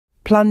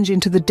plunge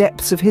into the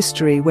depths of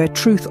history where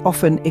truth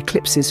often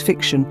eclipses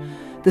fiction.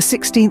 The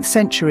 16th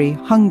century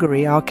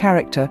Hungary, our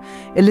character,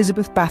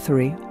 Elizabeth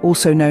Bathory,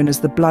 also known as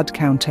the Blood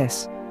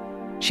Countess.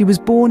 She was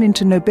born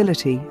into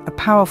nobility, a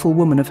powerful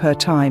woman of her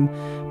time,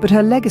 but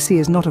her legacy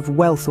is not of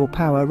wealth or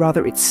power,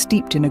 rather it's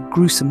steeped in a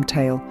gruesome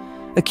tale.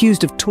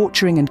 Accused of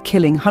torturing and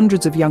killing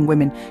hundreds of young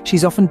women,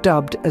 she's often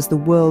dubbed as the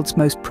world's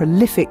most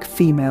prolific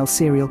female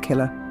serial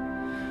killer.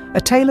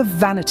 A tale of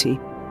vanity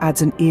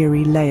adds an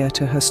eerie layer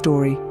to her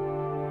story.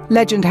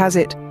 Legend has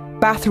it,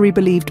 Bathory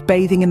believed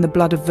bathing in the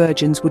blood of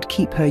virgins would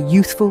keep her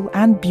youthful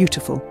and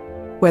beautiful.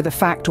 Whether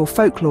fact or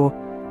folklore,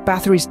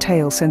 Bathory's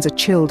tale sends a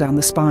chill down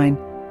the spine.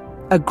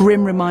 A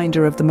grim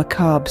reminder of the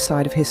macabre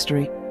side of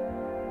history.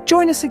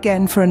 Join us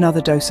again for another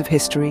dose of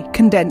history,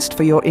 condensed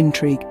for your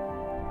intrigue.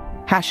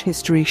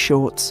 History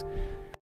Shorts.